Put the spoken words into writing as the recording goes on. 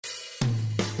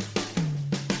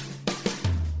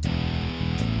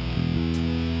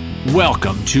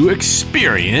Welcome to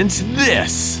Experience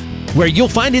This, where you'll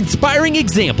find inspiring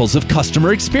examples of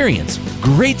customer experience,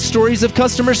 great stories of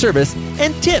customer service,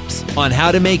 and tips on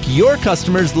how to make your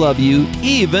customers love you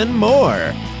even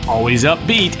more. Always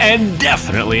upbeat and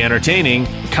definitely entertaining,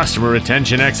 customer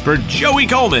retention expert Joey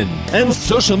Coleman and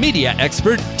social media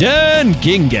expert Dan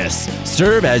Gingiss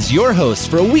serve as your hosts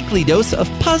for a weekly dose of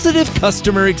positive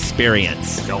customer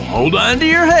experience. So hold on to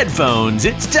your headphones.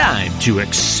 It's time to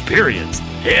experience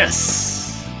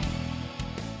this.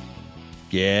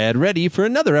 Get ready for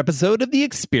another episode of the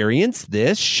Experience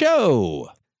This show.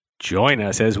 Join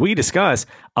us as we discuss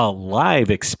a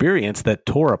live experience that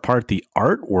tore apart the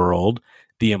art world,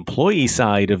 the employee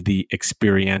side of the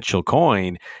experiential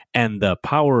coin, and the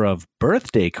power of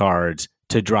birthday cards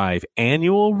to drive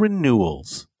annual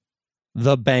renewals.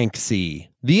 The Banksy,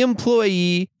 the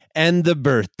employee, and the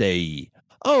birthday.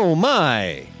 Oh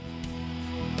my!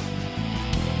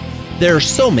 There are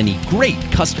so many great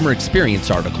customer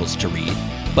experience articles to read,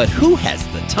 but who has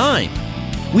the time?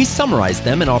 We summarize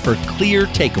them and offer clear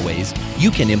takeaways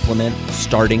you can implement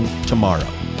starting tomorrow.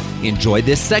 Enjoy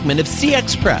this segment of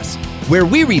CX Press, where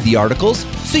we read the articles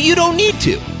so you don't need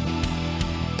to.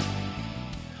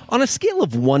 On a scale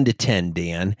of 1 to 10,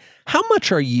 Dan, how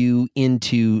much are you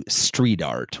into street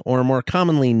art, or more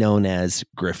commonly known as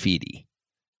graffiti?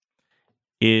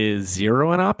 Is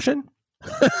 0 an option?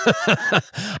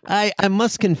 I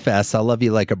must confess, I love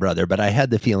you like a brother, but I had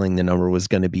the feeling the number was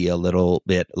going to be a little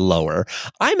bit lower.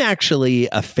 I'm actually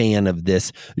a fan of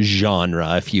this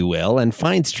genre, if you will, and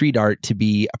find street art to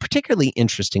be a particularly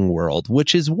interesting world,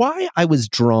 which is why I was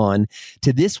drawn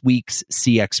to this week's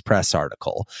CX Press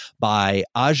article by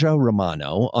Aja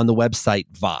Romano on the website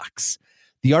Vox.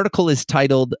 The article is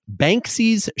titled,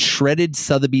 "Banksy's Shredded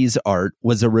Sotheby's Art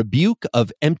Was a Rebuke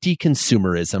of Empty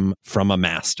Consumerism from a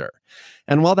Master."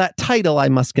 And while that title, I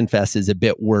must confess, is a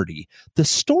bit wordy, the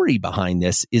story behind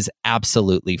this is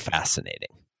absolutely fascinating.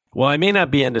 Well, I may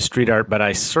not be into street art, but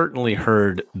I certainly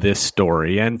heard this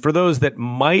story. And for those that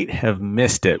might have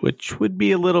missed it, which would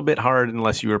be a little bit hard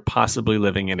unless you were possibly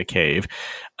living in a cave,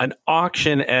 an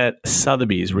auction at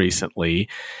Sotheby's recently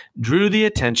drew the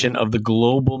attention of the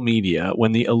global media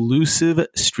when the elusive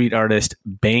street artist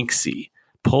Banksy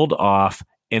pulled off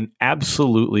an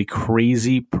absolutely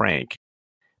crazy prank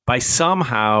by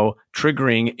somehow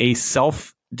triggering a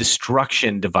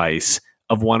self-destruction device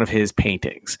of one of his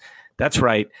paintings. That's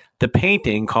right. The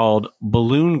painting, called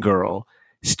Balloon Girl,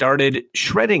 started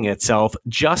shredding itself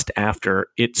just after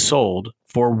it sold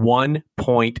for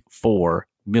 $1.4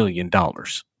 million.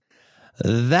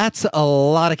 That's a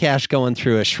lot of cash going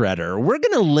through a shredder. We're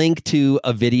going to link to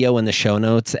a video in the show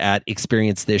notes at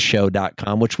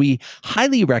experiencethisshow.com, which we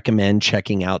highly recommend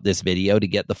checking out this video to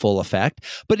get the full effect.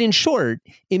 But in short,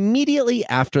 immediately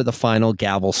after the final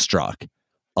gavel struck,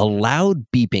 a loud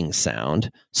beeping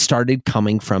sound started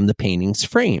coming from the painting's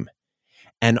frame.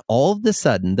 And all of a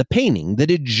sudden, the painting that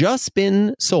had just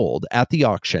been sold at the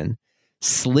auction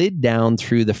slid down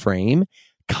through the frame,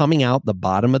 coming out the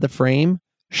bottom of the frame,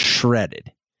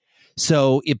 shredded.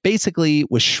 So it basically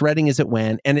was shredding as it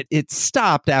went, and it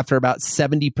stopped after about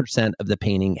 70% of the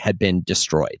painting had been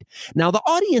destroyed. Now, the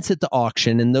audience at the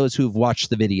auction and those who've watched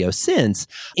the video since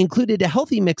included a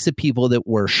healthy mix of people that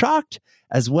were shocked,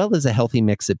 as well as a healthy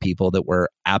mix of people that were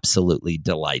absolutely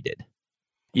delighted.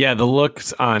 Yeah, the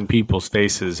looks on people's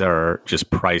faces are just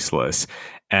priceless.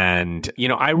 And,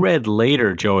 I read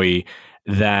later, Joey,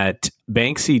 that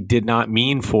Banksy did not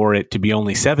mean for it to be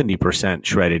only 70%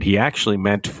 shredded. He actually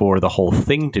meant for the whole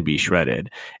thing to be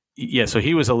shredded. Yeah, so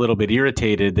he was a little bit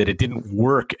irritated that it didn't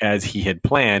work as he had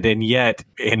planned, and yet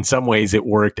in some ways it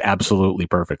worked absolutely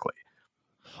perfectly.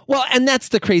 Well, and that's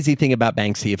the crazy thing about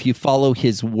Banksy. If you follow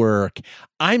his work,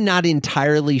 I'm not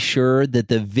entirely sure that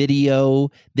the video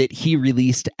that he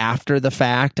released after the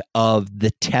fact of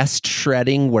the test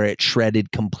shredding, where it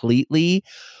shredded completely,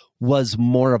 was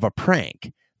more of a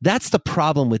prank. That's the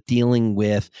problem with dealing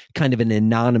with kind of an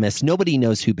anonymous, nobody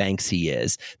knows who Banksy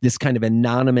is, this kind of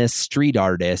anonymous street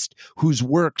artist whose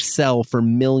works sell for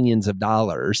millions of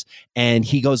dollars. And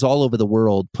he goes all over the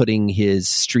world putting his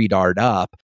street art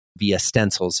up via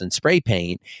stencils and spray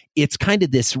paint. It's kind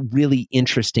of this really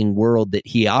interesting world that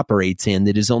he operates in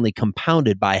that is only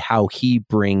compounded by how he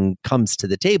comes to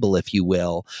the table, if you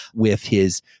will, with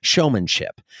his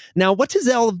showmanship. Now, what does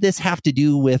all of this have to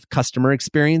do with customer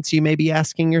experience, you may be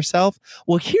asking yourself?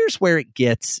 Well, here's where it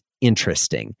gets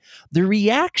interesting. The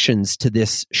reactions to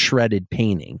this shredded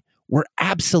painting were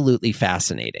absolutely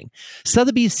fascinating.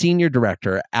 Sotheby's senior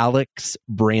director, Alex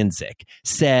Branzik,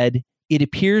 said, "It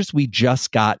appears we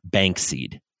just got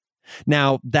Banksy'd."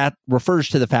 Now, that refers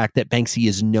to the fact that Banksy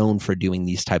is known for doing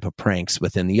these type of pranks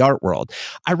within the art world.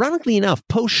 Ironically enough,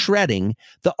 post-shredding,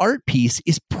 the art piece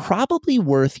is probably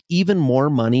worth even more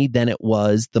money than it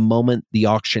was the moment the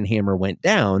auction hammer went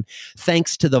down,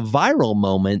 thanks to the viral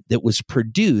moment that was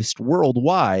produced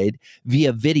worldwide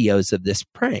via videos of this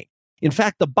prank. In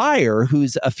fact, the buyer,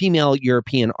 who's a female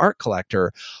European art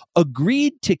collector,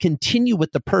 agreed to continue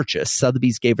with the purchase.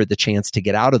 Sotheby's gave her the chance to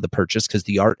get out of the purchase because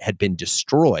the art had been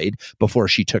destroyed before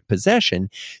she took possession.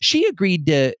 She agreed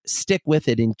to stick with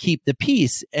it and keep the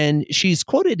piece. And she's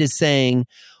quoted as saying,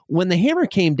 "When the hammer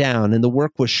came down and the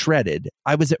work was shredded,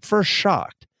 I was at first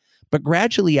shocked. But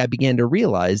gradually I began to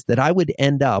realize that I would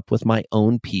end up with my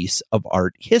own piece of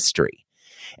art history."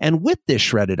 And with this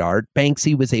shredded art,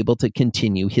 Banksy was able to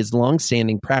continue his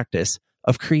longstanding practice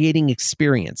of creating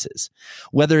experiences.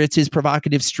 Whether it's his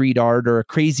provocative street art or a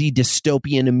crazy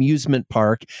dystopian amusement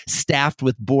park staffed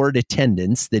with bored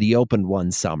attendants that he opened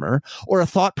one summer, or a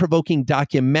thought-provoking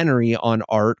documentary on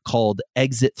art called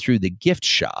Exit Through the Gift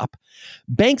Shop,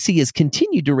 Banksy has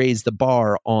continued to raise the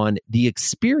bar on the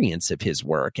experience of his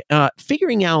work,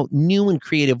 figuring out new and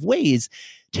creative ways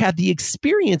to have the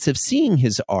experience of seeing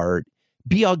his art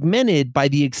be augmented by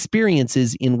the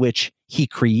experiences in which he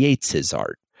creates his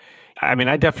art. I mean,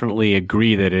 I definitely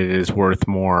agree that it is worth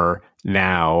more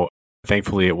now.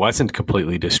 Thankfully, it wasn't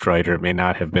completely destroyed, or it may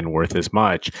not have been worth as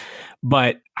much.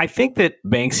 But I think that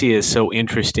Banksy is so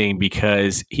interesting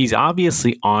because he's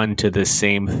obviously on to the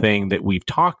same thing that we've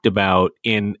talked about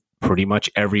in pretty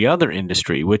much every other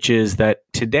industry, which is that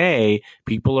today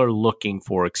people are looking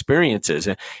for experiences.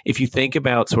 If you think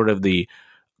about sort of the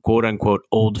quote unquote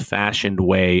old-fashioned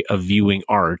way of viewing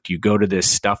art, you go to this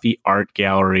stuffy art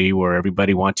gallery where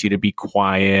everybody wants you to be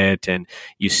quiet and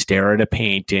you stare at a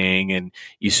painting and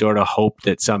you sort of hope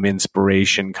that some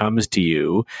inspiration comes to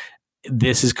you.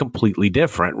 This is completely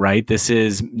different, right? This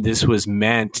was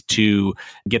meant to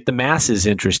get the masses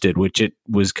interested, which it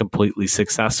was completely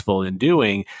successful in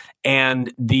doing.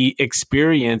 And the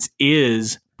experience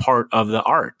is part of the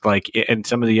art. And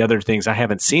some of the other things, I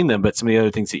haven't seen them, but some of the other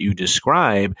things that you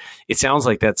describe, it sounds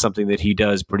like that's something that he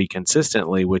does pretty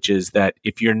consistently, which is that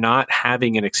if you're not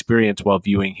having an experience while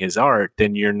viewing his art,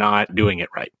 then you're not doing it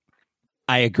right.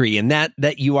 I agree. And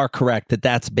that you are correct,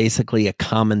 that's basically a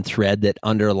common thread that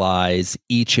underlies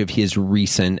each of his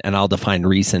recent, and I'll define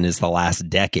recent as the last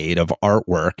decade of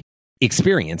artwork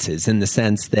experiences, in the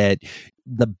sense that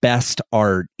the best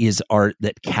art is art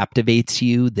that captivates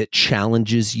you, that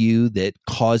challenges you, that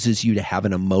causes you to have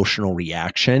an emotional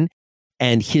reaction.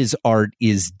 And his art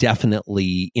is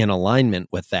definitely in alignment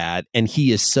with that. And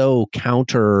he is so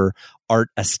counter art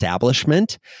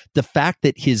establishment. The fact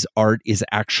that his art is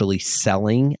actually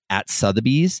selling at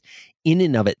Sotheby's in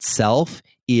and of itself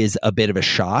is a bit of a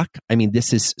shock. I mean,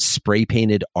 this is spray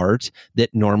painted art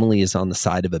that normally is on the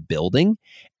side of a building,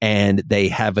 and they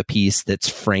have a piece that's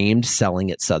framed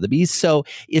selling at Sotheby's. So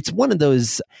it's one of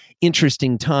those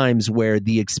interesting times where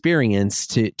the experience,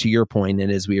 to your point,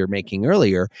 and as we were making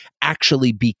earlier,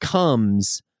 actually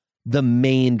becomes the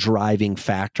main driving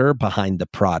factor behind the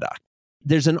product.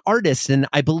 There's an artist, and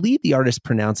I believe the artist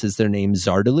pronounces their name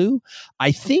Zardaloo.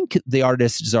 I think the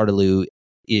artist Zardaloo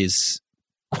is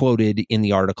quoted in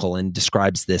the article and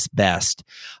describes this best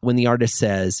when the artist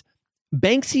says,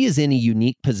 "Banksy is in a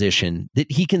unique position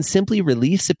that he can simply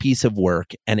release a piece of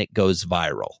work and it goes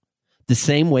viral. The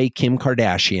same way Kim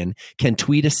Kardashian can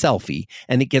tweet a selfie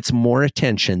and it gets more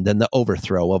attention than the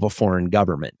overthrow of a foreign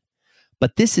government.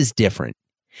 But this is different.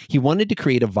 He wanted to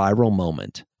create a viral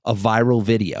moment, a viral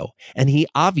video, and he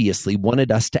obviously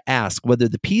wanted us to ask whether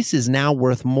the piece is now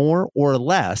worth more or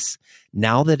less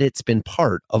now that it's been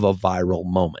part of a viral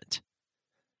moment."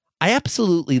 I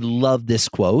absolutely love this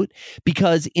quote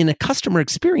because in a customer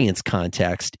experience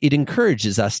context, it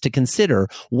encourages us to consider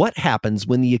what happens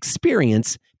when the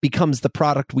experience becomes the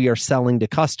product we are selling to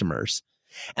customers,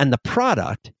 and the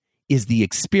product is the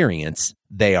experience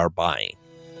they are buying.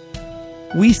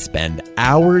 We spend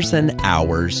hours and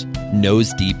hours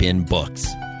nose deep in books.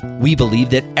 We believe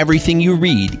that everything you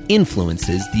read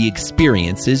influences the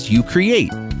experiences you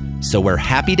create. So we're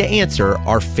happy to answer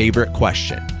our favorite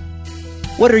question.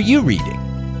 What are you reading?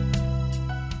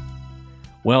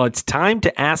 Well, it's time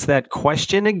to ask that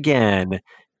question again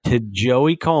to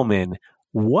Joey Coleman.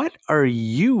 What are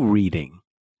you reading?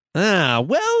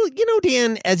 Well,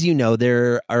 Dan, as you know,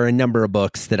 there are a number of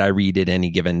books that I read at any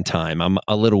given time. I'm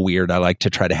a little weird. I like to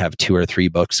try to have 2 or 3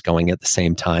 books going at the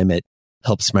same time. It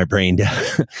helps my brain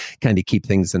to kind of keep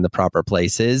things in the proper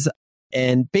places.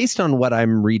 And based on what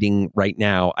I'm reading right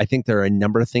now, I think there are a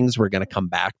number of things we're going to come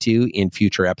back to in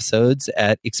future episodes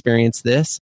at Experience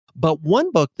This. But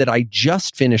one book that I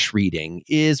just finished reading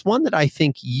is one that I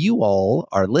think you all,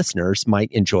 our listeners,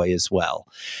 might enjoy as well.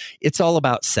 It's all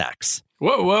about sex.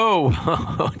 Whoa,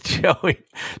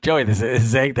 Joey,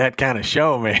 this ain't that kind of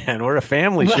show, man. We're a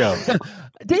family show.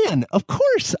 Dan, of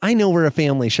course I know we're a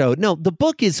family show. No, the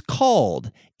book is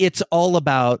called It's All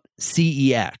About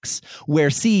CEX, where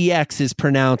CEX is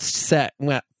pronounced sex.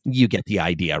 Well, you get the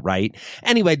idea, right?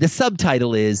 Anyway, the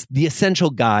subtitle is The Essential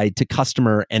Guide to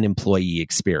Customer and Employee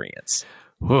Experience.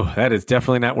 Whew, that is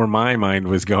definitely not where my mind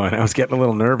was going. I was getting a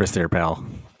little nervous there, pal.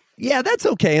 Yeah, that's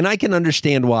okay. And I can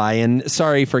understand why. And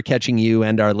sorry for catching you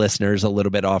and our listeners a little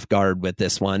bit off guard with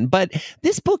this one. But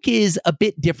this book is a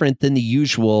bit different than the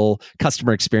usual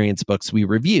customer experience books we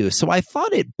review. So I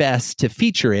thought it best to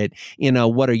feature it in a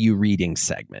What Are You Reading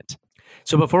segment.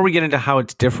 So before we get into how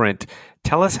it's different,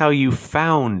 tell us how you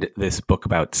found this book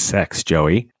about sex,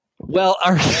 Joey. Well,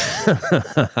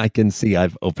 I can see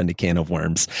I've opened a can of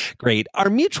worms. Great. Our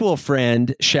mutual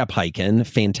friend, Shep Hyken,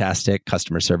 fantastic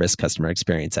customer service, customer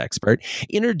experience expert,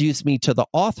 introduced me to the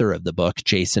author of the book,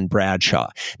 Jason Bradshaw.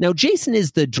 Now, Jason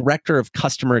is the director of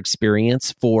customer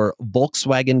experience for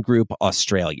Volkswagen Group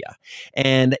Australia.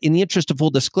 And in the interest of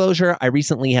full disclosure, I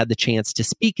recently had the chance to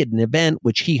speak at an event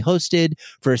which he hosted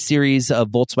for a series of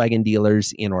Volkswagen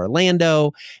dealers in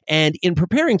Orlando. And in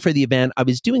preparing for the event, I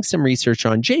was doing some research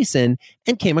on Jason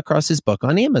and came across his book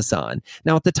on Amazon.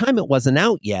 Now, at the time, it wasn't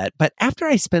out yet, but after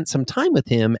I spent some time with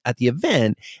him at the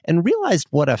event and realized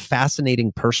what a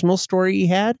fascinating personal story he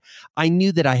had, I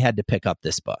knew that I had to pick up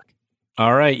this book.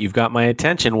 All right, you've got my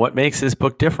attention. What makes this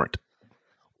book different?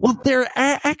 Well, there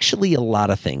are actually a lot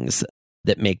of things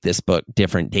that make this book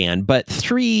different, Dan, but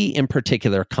three in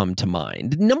particular come to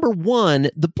mind. Number one,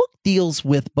 the book deals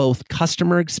with both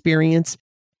customer experience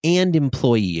and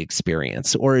employee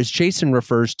experience, or as Jason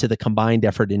refers to the combined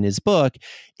effort in his book,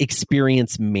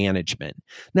 experience management.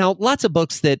 Now, lots of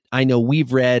books that I know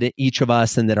we've read, each of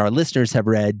us, and that our listeners have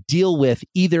read, deal with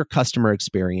either customer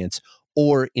experience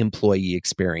or employee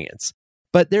experience.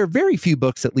 But there are very few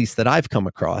books, at least that I've come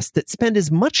across, that spend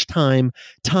as much time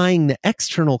tying the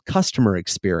external customer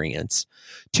experience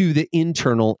to the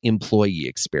internal employee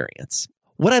experience.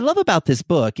 What I love about this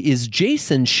book is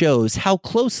Jason shows how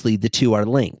closely the two are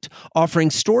linked, offering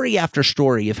story after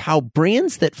story of how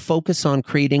brands that focus on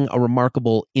creating a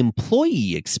remarkable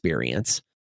employee experience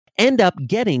end up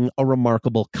getting a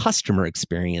remarkable customer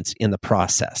experience in the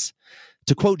process.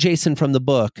 To quote Jason from the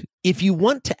book, if you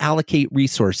want to allocate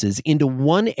resources into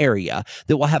one area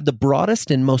that will have the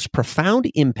broadest and most profound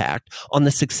impact on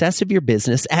the success of your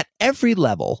business at every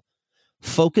level,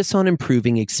 focus on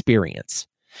improving experience.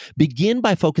 Begin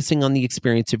by focusing on the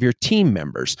experience of your team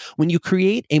members. When you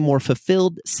create a more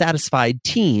fulfilled, satisfied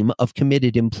team of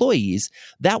committed employees,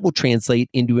 that will translate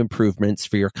into improvements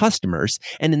for your customers.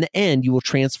 And in the end, you will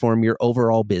transform your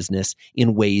overall business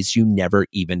in ways you never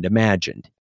even imagined.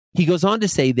 He goes on to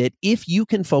say that if you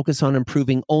can focus on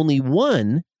improving only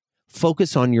one,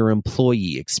 focus on your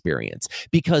employee experience,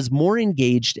 because more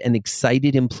engaged and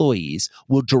excited employees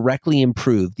will directly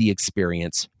improve the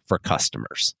experience for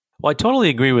customers. Well, I totally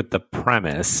agree with the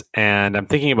premise, and I'm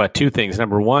thinking about two things.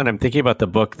 Number one, I'm thinking about the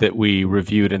book that we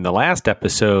reviewed in the last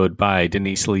episode by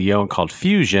Denise Leone called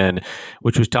Fusion,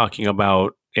 which was talking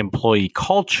about employee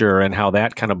culture and how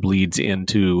that kind of bleeds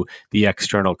into the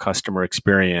external customer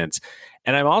experience.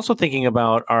 And I'm also thinking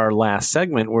about our last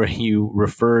segment where you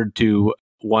referred to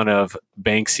one of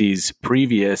Banksy's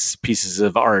previous pieces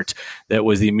of art that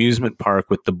was the amusement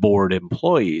park with the bored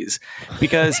employees.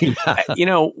 Because,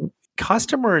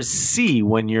 customers see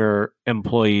when your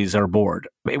employees are bored.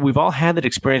 We've all had that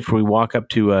experience where we walk up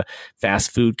to a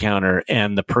fast food counter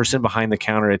and the person behind the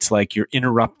counter, it's like you're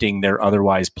interrupting their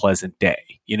otherwise pleasant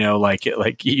day.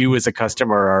 Like you as a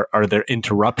customer are their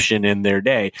interruption in their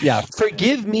day. Yeah.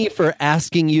 Forgive me for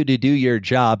asking you to do your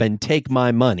job and take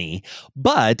my money.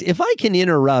 But if I can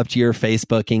interrupt your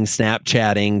Facebooking,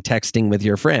 Snapchatting, texting with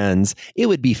your friends, it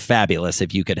would be fabulous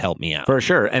if you could help me out. For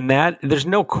sure. And that there's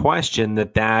no question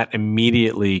that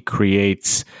immediately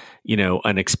creates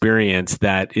an experience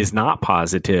that is not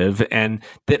positive and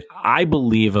that I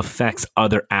believe affects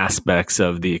other aspects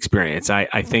of the experience.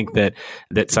 I think that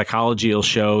psychology will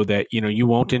show that, you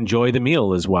won't enjoy the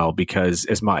meal as well because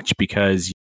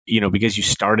you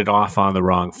started off on the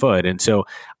wrong foot. And so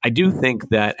I do think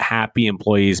that happy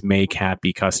employees make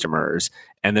happy customers.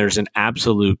 And there's an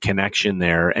absolute connection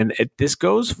there. And this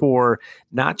goes for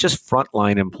not just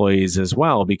frontline employees as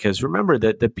well, because remember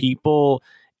that the people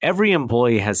every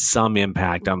employee has some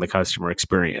impact on the customer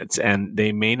experience, and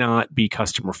they may not be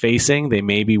customer facing. They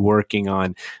may be working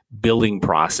on billing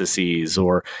processes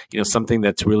or, something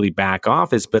that's really back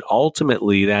office, but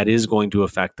ultimately that is going to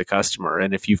affect the customer.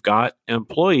 And if you've got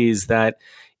employees that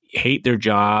hate their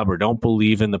job or don't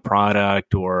believe in the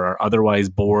product or are otherwise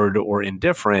bored or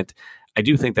indifferent, I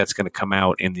do think that's going to come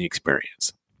out in the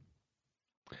experience.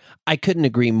 I couldn't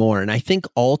agree more. And I think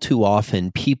all too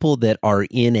often people that are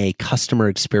in a customer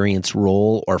experience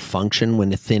role or function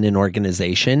within an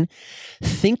organization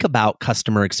think about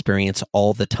customer experience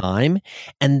all the time,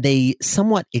 and they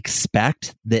somewhat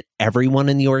expect that everyone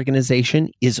in the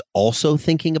organization is also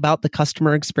thinking about the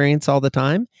customer experience all the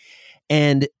time.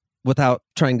 And without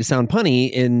trying to sound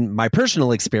punny, in my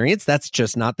personal experience, that's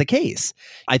just not the case.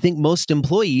 I think most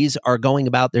employees are going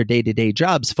about their day-to-day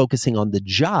jobs focusing on the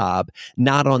job,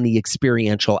 not on the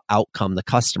experiential outcome the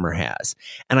customer has.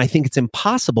 And I think it's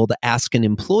impossible to ask an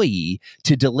employee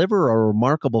to deliver a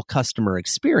remarkable customer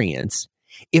experience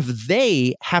if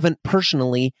they haven't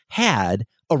personally had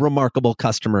a remarkable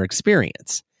customer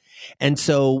experience. And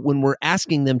so when we're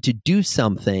asking them to do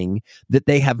something that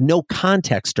they have no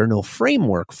context or no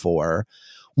framework for,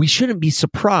 we shouldn't be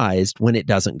surprised when it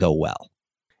doesn't go well.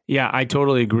 Yeah, I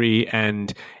totally agree.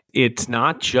 And it's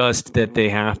not just that they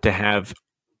have to have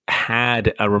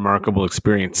had a remarkable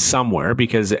experience somewhere,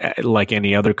 because like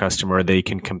any other customer, they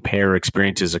can compare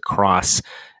experiences across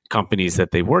companies that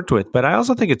they've worked with. But I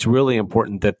also think it's really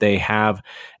important that they have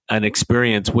an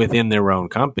experience within their own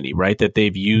company, right? That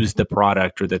they've used the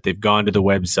product or that they've gone to the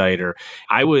website. Or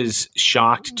I was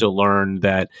shocked to learn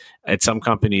that at some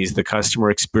companies, the customer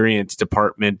experience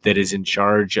department that is in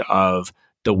charge of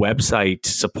the website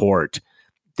support,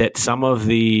 that some of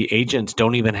the agents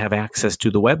don't even have access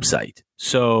to the website.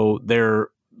 So they're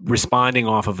responding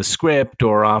off of a script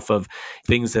or off of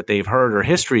things that they've heard or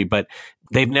history, but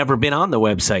they've never been on the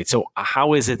website. So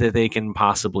how is it that they can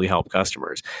possibly help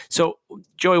customers? So,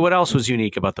 Joey, what else was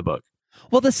unique about the book?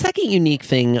 Well, the second unique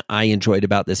thing I enjoyed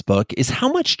about this book is how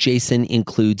much Jason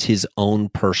includes his own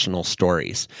personal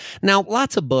stories. Now,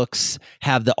 lots of books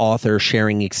have the author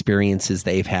sharing experiences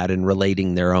they've had and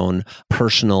relating their own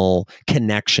personal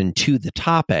connection to the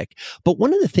topic. But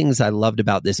one of the things I loved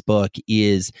about this book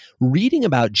is reading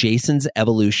about Jason's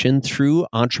evolution through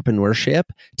entrepreneurship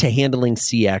to handling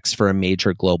CX for a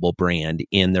major global brand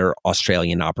in their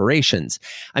Australian operations.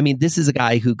 I mean, this is a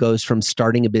guy who goes from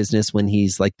starting a business when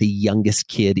he's like the youngest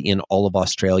kid in all of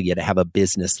Australia to have a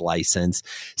business license,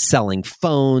 selling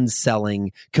phones,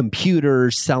 selling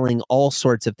computers, selling all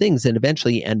sorts of things, and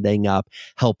eventually ending up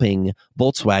helping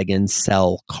Volkswagen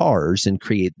sell cars and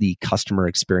create the customer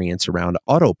experience around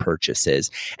auto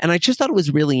purchases. And I just thought it was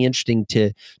really interesting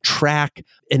to track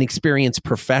an experienced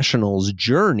professional's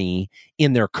journey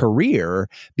in their career,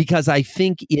 because I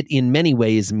think it in many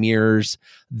ways mirrors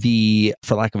the,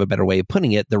 for lack of a better way of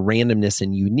putting it, the randomness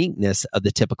and uniqueness of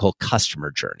the typical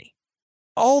customer journey.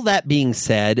 All that being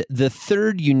said, the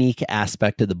third unique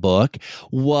aspect of the book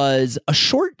was a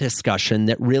short discussion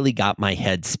that really got my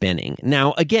head spinning.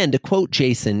 Now, again, to quote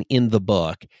Jason in the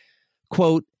book,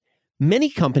 quote, "Many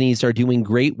companies are doing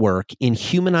great work in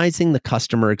humanizing the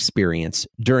customer experience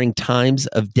during times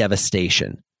of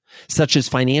devastation, such as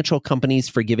financial companies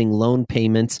forgiving loan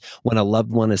payments when a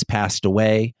loved one has passed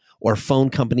away, or phone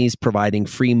companies providing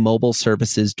free mobile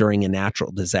services during a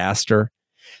natural disaster.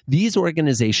 These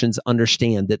organizations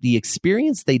understand that the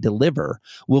experience they deliver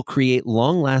will create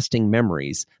long-lasting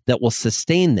memories that will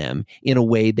sustain them in a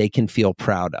way they can feel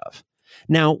proud of."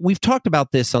 Now, we've talked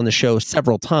about this on the show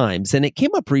several times, and it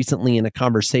came up recently in a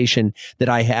conversation that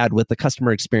I had with the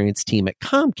customer experience team at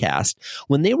Comcast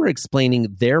when they were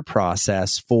explaining their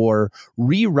process for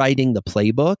rewriting the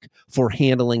playbook for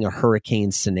handling a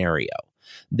hurricane scenario.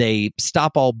 They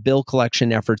stop all bill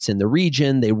collection efforts in the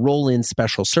region. They roll in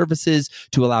special services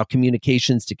to allow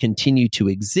communications to continue to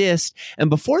exist. And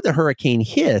before the hurricane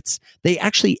hits, they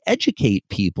actually educate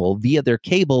people via their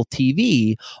cable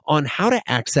TV on how to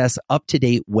access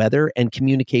up-to-date weather and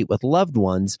communicate with loved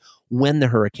ones when the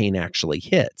hurricane actually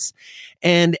hits.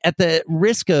 And at the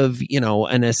risk of,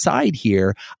 an aside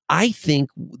here, I think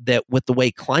that with the way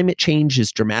climate change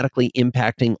is dramatically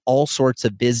impacting all sorts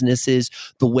of businesses,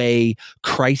 the way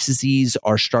crises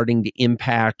are starting to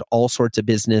impact all sorts of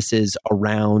businesses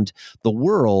around the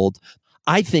world,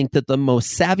 I think that the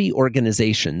most savvy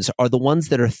organizations are the ones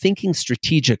that are thinking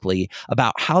strategically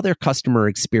about how their customer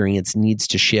experience needs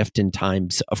to shift in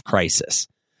times of crisis.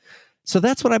 So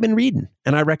that's what I've been reading,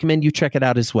 and I recommend you check it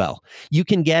out as well. You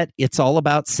can get It's All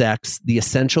About Sex, the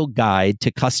essential guide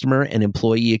to customer and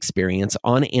employee experience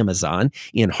on Amazon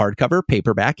in hardcover,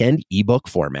 paperback, and ebook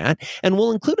format. And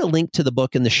we'll include a link to the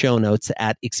book in the show notes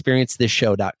at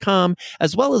experiencethisshow.com,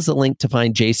 as well as a link to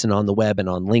find Jason on the web and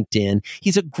on LinkedIn.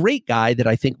 He's a great guy that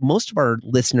I think most of our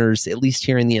listeners, at least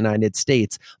here in the United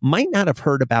States, might not have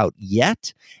heard about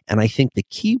yet. And I think the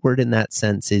key word in that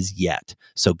sense is yet.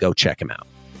 So go check him out.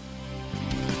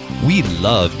 We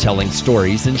love telling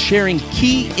stories and sharing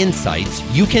key insights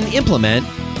you can implement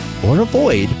or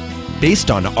avoid based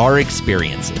on our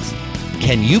experiences.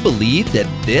 Can you believe that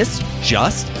this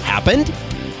just happened?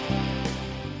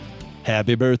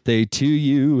 Happy birthday to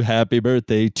you. Happy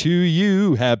birthday to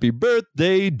you. Happy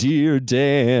birthday, dear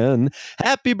Dan.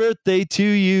 Happy birthday to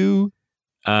you.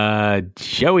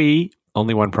 Joey,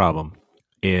 only one problem.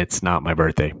 It's not my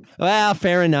birthday. Well,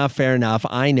 fair enough.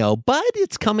 I know, but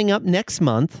it's coming up next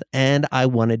month, and I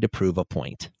wanted to prove a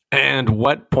point. And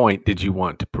what point did you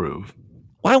want to prove?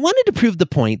 Well, I wanted to prove the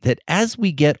point that as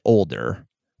we get older,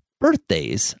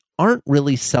 birthdays aren't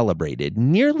really celebrated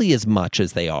nearly as much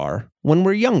as they are when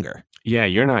we're younger. Yeah,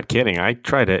 you're not kidding. I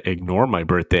try to ignore my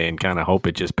birthday and kind of hope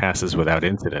it just passes without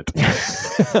incident.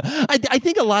 I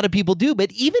think a lot of people do,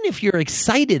 but even if you're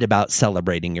excited about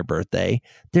celebrating your birthday,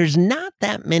 there's not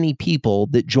that many people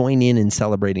that join in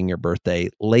celebrating your birthday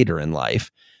later in life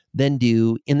than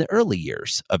do in the early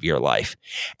years of your life.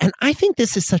 And I think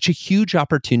this is such a huge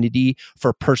opportunity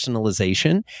for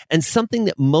personalization and something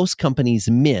that most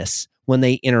companies miss when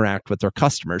they interact with their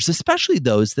customers, especially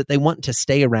those that they want to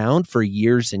stay around for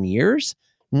years and years.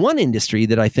 One industry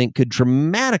that I think could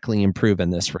dramatically improve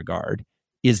in this regard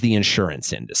is the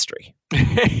insurance industry.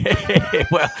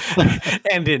 Well,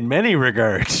 and in many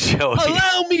regards, Joey.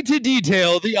 Allow me to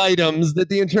detail the items that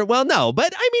the insurance... Well, no,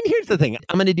 but I mean, here's the thing.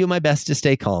 I'm going to do my best to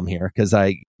stay calm here because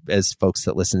as folks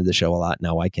that listen to the show a lot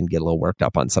know, I can get a little worked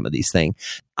up on some of these things.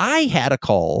 I had a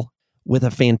call with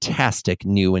a fantastic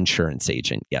new insurance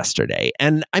agent yesterday.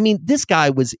 And I mean, this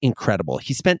guy was incredible.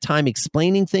 He spent time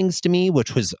explaining things to me,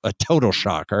 which was a total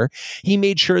shocker. He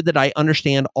made sure that I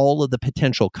understand all of the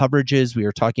potential coverages. We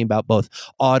were talking about both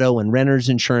auto and renter's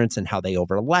insurance and how they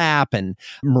overlap and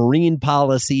marine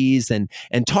policies and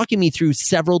talking me through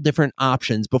several different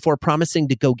options before promising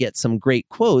to go get some great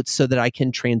quotes so that I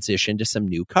can transition to some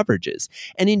new coverages.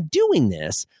 And in doing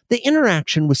this, the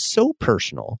interaction was so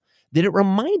personal that it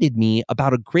reminded me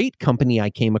about a great company I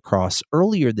came across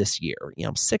earlier this year,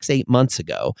 6-8 months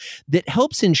ago, that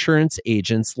helps insurance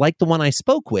agents like the one I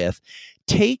spoke with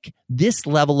take this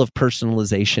level of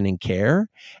personalization and care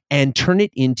and turn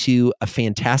it into a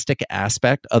fantastic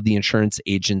aspect of the insurance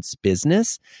agent's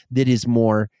business that is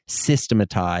more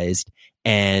systematized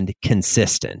and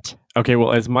consistent. Okay,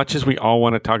 well, as much as we all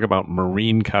want to talk about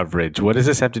marine coverage, what does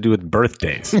this have to do with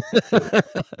birthdays?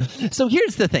 So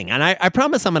here's the thing, and I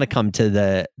promise I'm going to come to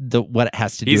the what it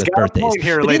has to do He's with got birthdays. A point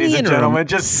here, but ladies and gentlemen.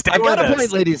 Just stay with us. I've got a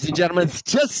point, ladies and gentlemen.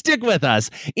 Just stick with us.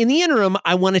 In the interim,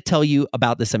 I want to tell you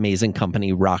about this amazing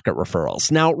company, Rocket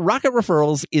Referrals. Now, Rocket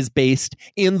Referrals is based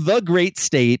in the great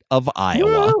state of Iowa.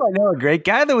 Woo, I know a great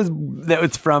guy that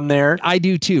was from there. I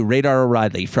do too, Radar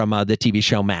O'Reilly from the TV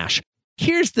show MASH.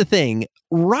 Here's the thing.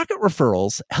 Rocket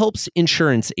Referrals helps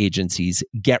insurance agencies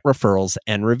get referrals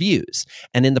and reviews,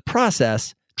 and in the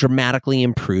process, dramatically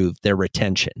improve their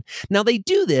retention. Now, they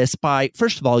do this by,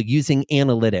 first of all, using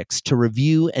analytics to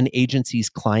review an agency's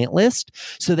client list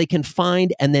so they can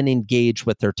find and then engage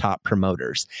with their top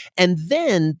promoters. And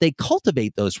then they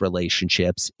cultivate those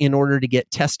relationships in order to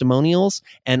get testimonials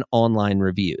and online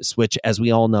reviews, which, as we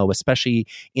all know, especially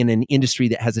in an industry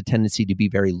that has a tendency to be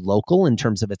very local in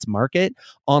terms of its market,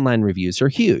 online reviews are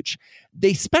huge.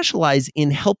 They specialize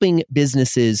in helping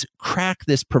businesses crack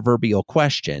this proverbial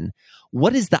question: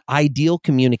 what is the ideal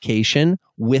communication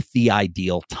with the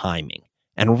ideal timing?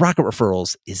 And Rocket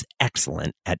Referrals is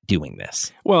excellent at doing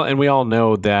this. Well, and we all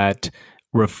know that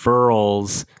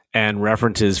referrals and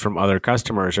references from other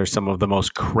customers are some of the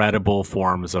most credible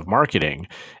forms of marketing,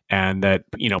 and that,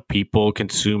 people,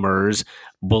 consumers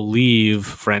believe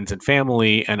friends and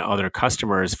family and other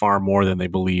customers far more than they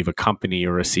believe a company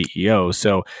or a CEO.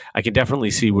 So I can definitely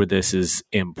see where this is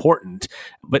important,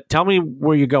 but tell me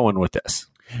where you're going with this.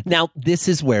 Now, this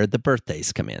is where the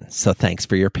birthdays come in. So thanks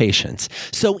for your patience.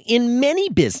 So in many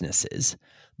businesses,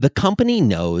 the company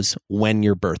knows when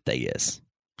your birthday is.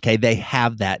 Okay, they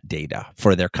have that data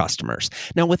for their customers.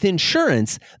 Now, with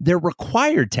insurance, they're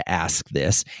required to ask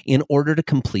this in order to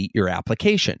complete your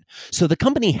application. So the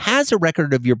company has a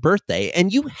record of your birthday,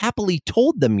 and you happily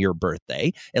told them your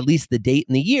birthday, at least the date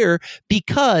and the year,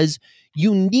 because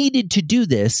you needed to do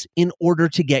this in order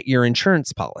to get your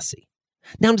insurance policy.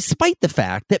 Now, despite the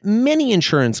fact that many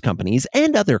insurance companies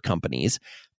and other companies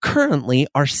currently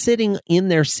are sitting in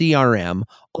their CRM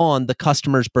on the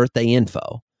customer's birthday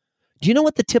info, do you know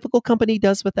what the typical company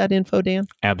does with that info, Dan?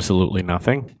 Absolutely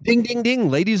nothing. Ding, ding,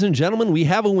 ding. Ladies and gentlemen, we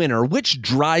have a winner, which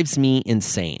drives me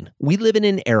insane. We live in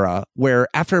an era where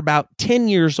after about 10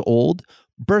 years old,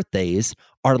 birthdays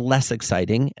are less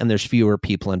exciting and there's fewer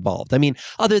people involved. I mean,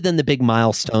 other than the big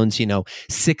milestones,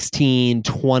 16,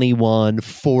 21,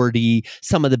 40,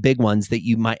 some of the big ones that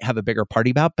you might have a bigger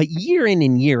party about, but year in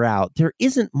and year out, there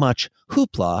isn't much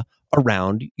hoopla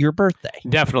around your birthday.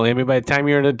 Definitely. I mean, by the time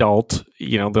you're an adult,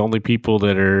 the only people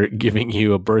that are giving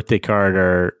you a birthday card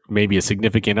are maybe a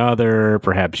significant other,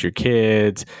 perhaps your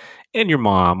kids, and your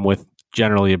mom, with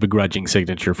generally a begrudging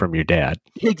signature from your dad.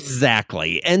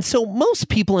 Exactly. And so most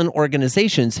people in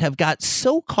organizations have got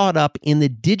so caught up in the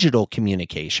digital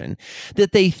communication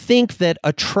that they think that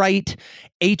a trite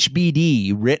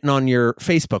HBD written on your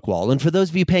Facebook wall, and for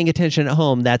those of you paying attention at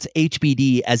home, that's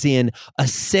HBD as in a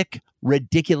sick,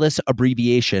 ridiculous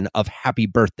abbreviation of happy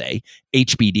birthday,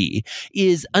 HBD,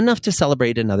 is enough to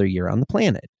celebrate another year on the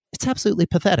planet. It's absolutely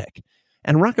pathetic.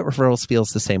 And Rocket Referrals feels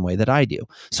the same way that I do.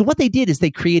 So what they did is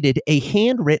they created a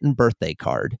handwritten birthday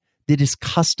card that is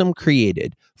custom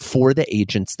created for the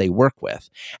agents they work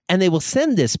with. And they will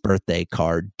send this birthday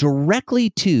card directly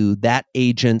to that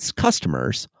agent's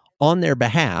customers on their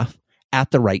behalf at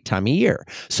the right time of year.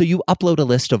 So you upload a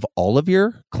list of all of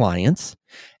your clients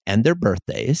and their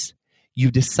birthdays. You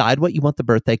decide what you want the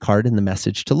birthday card and the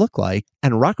message to look like,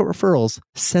 and Rocket Referrals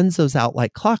sends those out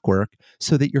like clockwork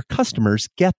so that your customers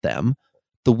get them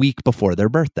the week before their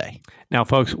birthday. Now,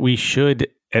 folks, we should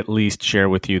at least share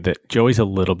with you that Joey's a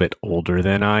little bit older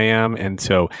than I am, and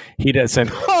so he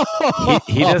doesn't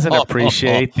he doesn't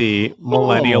appreciate the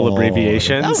millennial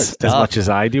abbreviations as much as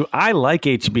I do. I like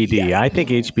HBD. Yeah. I think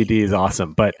HBD is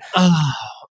awesome, but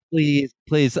please,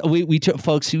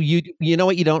 folks, you know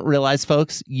what you don't realize,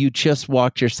 folks? You just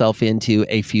walked yourself into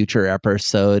a future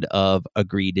episode of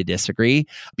Agree to Disagree,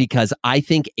 because I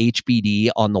think HBD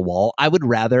on the wall, I would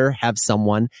rather have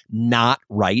someone not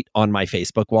write on my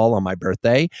Facebook wall on my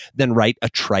birthday than write a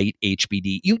trite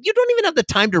HBD. You don't even have the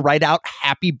time to write out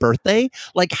happy birthday.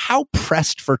 Like, how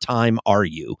pressed for time are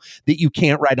you that you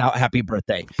can't write out happy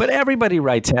birthday? But everybody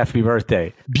writes happy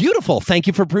birthday. Beautiful. Thank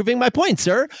you for proving my point,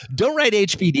 sir. Don't write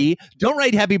HBD. Don't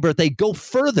write happy birthday. Go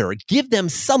further. Give them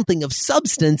something of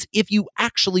substance if you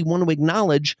actually want to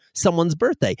acknowledge someone's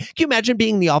birthday. Can you imagine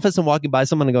being in the office and walking by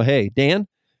someone and go, "Hey, Dan,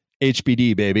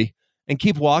 HBD, baby," and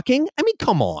keep walking? I mean,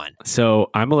 come on. So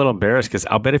I'm a little embarrassed because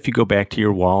I'll bet if you go back to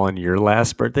your wall on your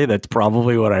last birthday, that's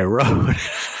probably what I wrote.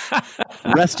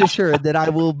 Rest assured that I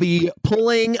will be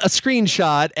pulling a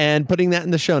screenshot and putting that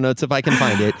in the show notes if I can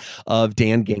find it, of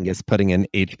Dan Genghis putting an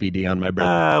HBD on my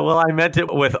birthday. Well, I meant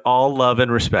it with all love and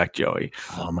respect, Joey.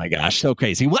 Oh my gosh, so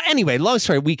crazy. Well, anyway, long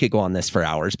story, we could go on this for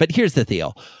hours, but here's the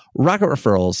deal. Rocket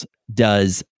Referrals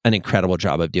does an incredible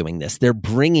job of doing this. They're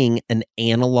bringing an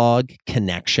analog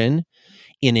connection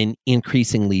in an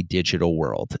increasingly digital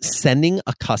world, sending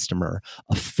a customer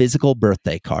a physical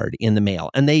birthday card in the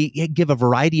mail. And they give a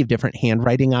variety of different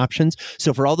handwriting options.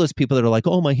 So for all those people that are like,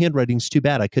 "Oh, my handwriting's too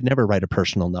bad, I could never write a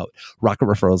personal note," Rocket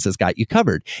Referrals has got you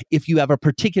covered. If you have a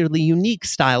particularly unique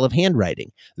style of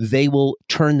handwriting, they will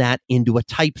turn that into a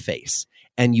typeface,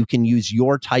 and you can use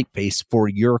your typeface for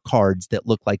your cards that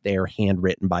look like they are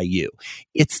handwritten by you.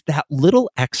 It's that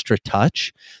little extra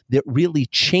touch that really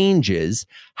changes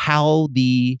how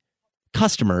the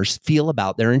customers feel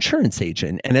about their insurance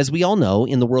agent. And as we all know,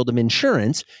 in the world of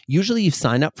insurance, usually you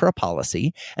sign up for a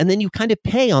policy and then you kind of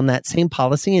pay on that same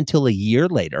policy until a year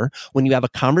later when you have a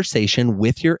conversation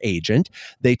with your agent.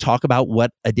 They talk about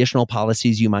what additional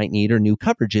policies you might need or new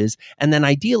coverages, and then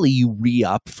ideally you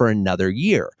re-up for another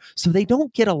year. So they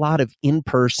don't get a lot of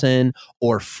in-person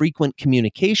or frequent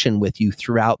communication with you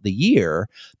throughout the year.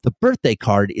 The birthday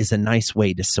card is a nice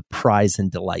way to surprise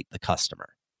and delight the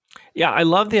customer. Yeah, I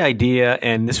love the idea,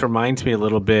 and this reminds me a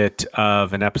little bit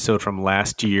of an episode from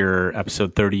last year,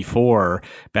 episode 34,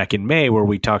 back in May, where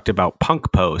we talked about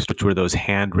Punk Post, which were those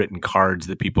handwritten cards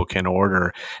that people can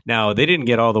order. Now, they didn't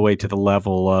get all the way to the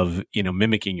level of,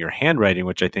 mimicking your handwriting,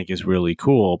 which I think is really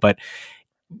cool. But,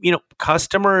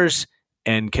 customers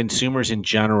and consumers in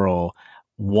general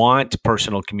want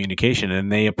personal communication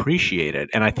and they appreciate it.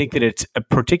 And I think that it's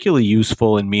particularly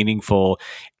useful and meaningful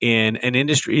in an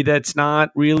industry that's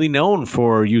not really known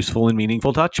for useful and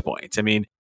meaningful touch points. I mean,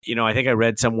 I think I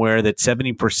read somewhere that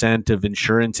 70% of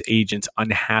insurance agents'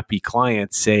 unhappy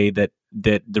clients say that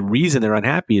the reason they're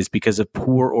unhappy is because of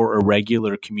poor or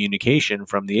irregular communication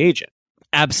from the agent.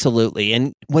 Absolutely.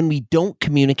 And when we don't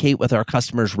communicate with our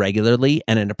customers regularly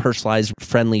and in a personalized,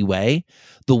 friendly way,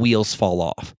 the wheels fall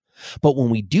off. But when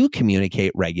we do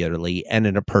communicate regularly and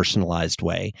in a personalized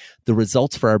way, the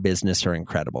results for our business are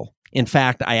incredible. In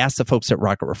fact, I asked the folks at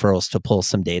Rocket Referrals to pull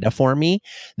some data for me.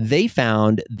 They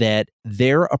found that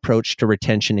their approach to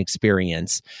retention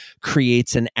experience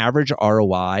creates an average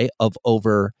ROI of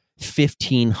over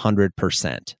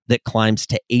 1,500% that climbs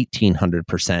to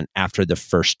 1,800% after the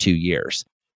first 2 years.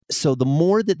 So the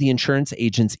more that the insurance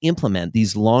agents implement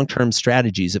these long-term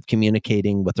strategies of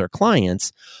communicating with their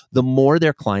clients, the more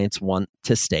their clients want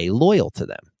to stay loyal to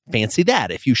them. Fancy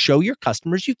that. If you show your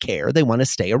customers you care, they want to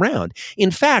stay around.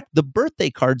 In fact, the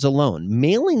birthday cards alone,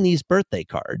 mailing these birthday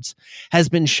cards, has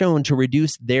been shown to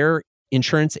reduce their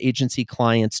insurance agency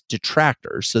clients'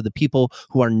 detractors, so the people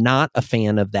who are not a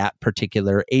fan of that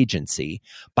particular agency,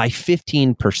 by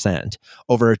 15%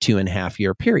 over a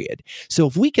 2.5-year period. So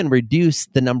if we can reduce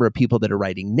the number of people that are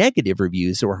writing negative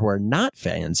reviews or who are not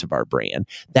fans of our brand,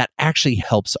 that actually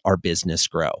helps our business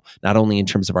grow, not only in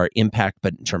terms of our impact,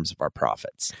 but in terms of our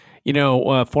profits. You know,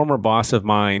 a former boss of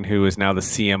mine who is now the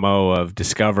CMO of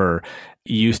Discover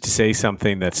used to say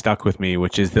something that stuck with me,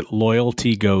 which is that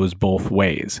loyalty goes both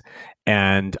ways.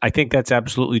 And I think that's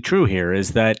absolutely true here,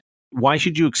 is that why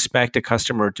should you expect a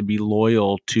customer to be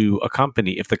loyal to a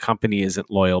company if the company isn't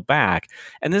loyal back?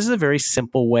 And this is a very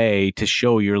simple way to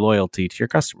show your loyalty to your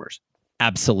customers.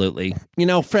 Absolutely. You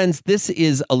know, friends, this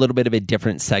is a little bit of a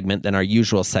different segment than our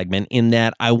usual segment in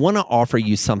that I want to offer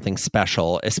you something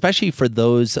special, especially for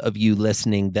those of you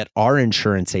listening that are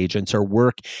insurance agents or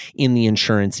work in the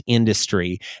insurance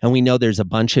industry. And we know there's a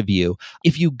bunch of you.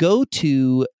 If you go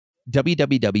to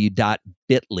www.bit.ly,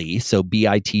 so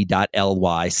bit.ly/Rocket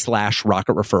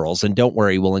Referrals. And don't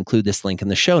worry, we'll include this link in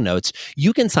the show notes.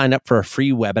 You can sign up for a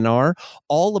free webinar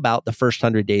all about the first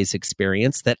 100 days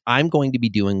experience that I'm going to be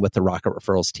doing with the Rocket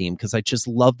Referrals team because I just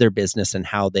love their business and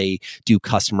how they do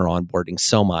customer onboarding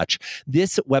so much.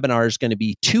 This webinar is going to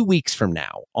be 2 weeks from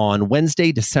now on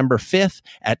Wednesday, December 5th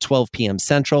at 12 p.m.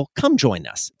 Central. Come join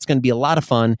us. It's going to be a lot of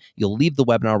fun. You'll leave the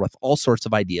webinar with all sorts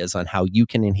of ideas on how you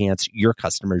can enhance your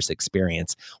customers'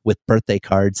 experience with birthday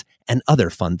cards and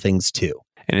other fun things too.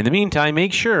 And in the meantime,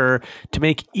 make sure to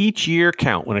make each year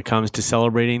count when it comes to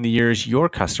celebrating the years your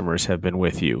customers have been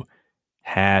with you.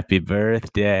 Happy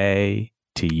birthday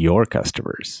to your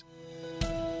customers.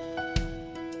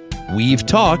 We've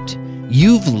talked,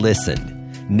 you've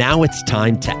listened. Now it's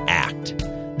time to act.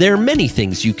 There are many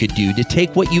things you could do to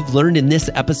take what you've learned in this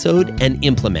episode and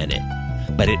implement it.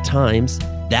 But at times,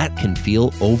 that can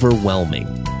feel overwhelming.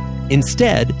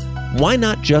 Instead, why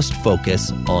not just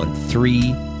focus on 3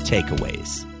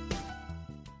 takeaways?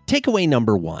 Takeaway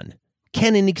number 1,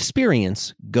 can an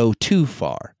experience go too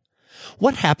far?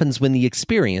 What happens when the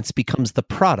experience becomes the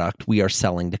product we are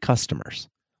selling to customers?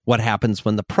 What happens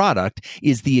when the product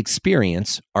is the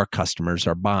experience our customers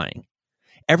are buying?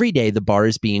 Every day, the bar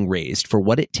is being raised for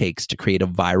what it takes to create a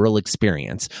viral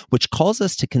experience, which calls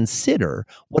us to consider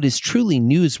what is truly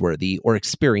newsworthy or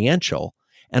experiential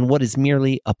and what is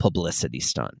merely a publicity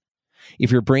stunt.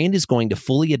 If your brand is going to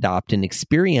fully adopt an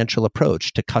experiential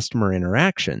approach to customer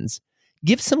interactions,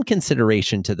 give some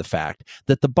consideration to the fact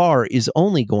that the bar is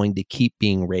only going to keep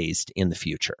being raised in the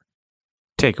future.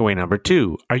 Takeaway number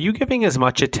 2, are you giving as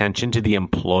much attention to the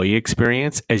employee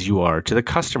experience as you are to the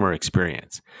customer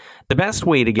experience? The best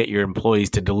way to get your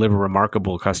employees to deliver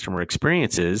remarkable customer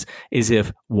experiences is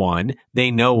if 1,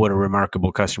 they know what a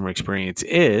remarkable customer experience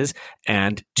is,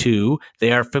 and 2,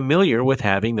 they are familiar with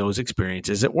having those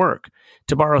experiences at work.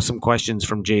 To borrow some questions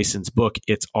from Jason's book,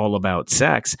 It's All About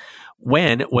Sex,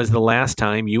 when was the last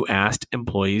time you asked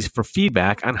employees for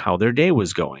feedback on how their day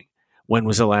was going? When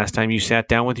was the last time you sat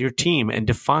down with your team and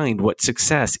defined what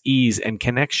success, ease, and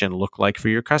connection look like for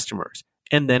your customers,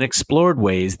 and then explored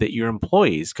ways that your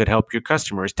employees could help your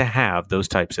customers to have those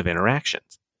types of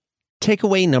interactions?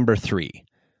 Takeaway number 3,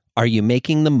 are you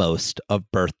making the most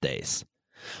of birthdays?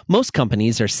 Most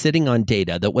companies are sitting on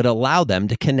data that would allow them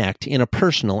to connect in a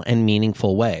personal and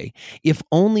meaningful way, if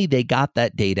only they got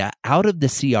that data out of the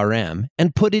CRM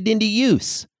and put it into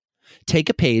use. Take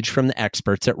a page from the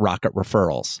experts at Rocket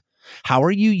Referrals. How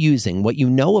are you using what you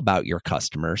know about your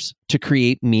customers to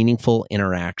create meaningful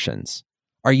interactions?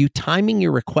 Are you timing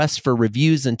your requests for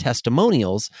reviews and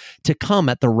testimonials to come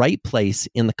at the right place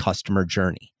in the customer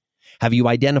journey? Have you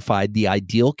identified the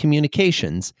ideal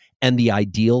communications and the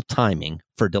ideal timing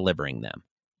for delivering them?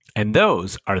 And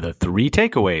those are the 3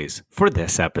 takeaways for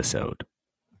this episode.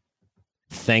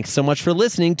 Thanks so much for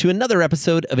listening to another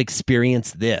episode of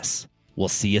Experience This. We'll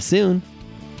see you soon.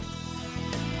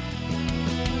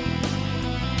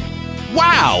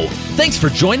 Wow! Wow! Thanks for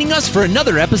joining us for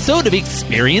another episode of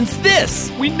Experience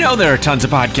This. We know there are tons of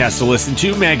podcasts to listen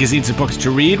to, magazines and books to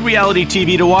read, reality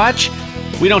TV to watch.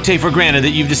 We don't take for granted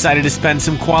that you've decided to spend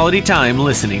some quality time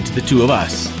listening to the two of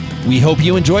us. We hope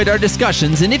you enjoyed our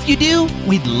discussions, and if you do,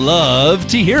 we'd love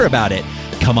to hear about it.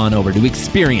 Come on over to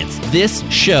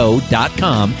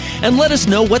experiencethisshow.com and let us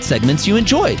know what segments you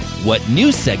enjoyed, what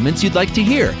new segments you'd like to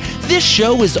hear. This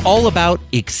show is all about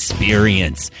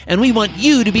experience, and we want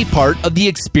you to be part of the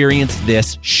Experience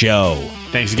This show.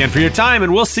 Thanks again for your time,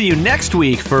 and we'll see you next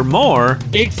week for more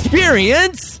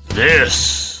Experience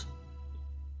This.